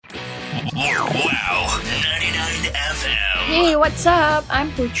Wow, 99 FM. Hey, what's up? I'm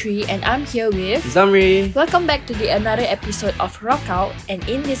Putri and I'm here with Zamri. Welcome back to another episode of Rock Out, and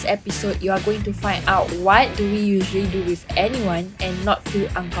in this episode you are going to find out what do we usually do with anyone and not feel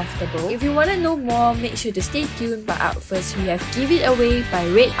uncomfortable. If you want to know more, make sure to stay tuned, but up first we have Give It Away by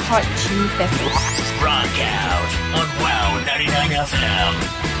Red Hot Chili Peppers. Rock Out on Wow 99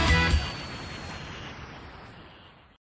 FM.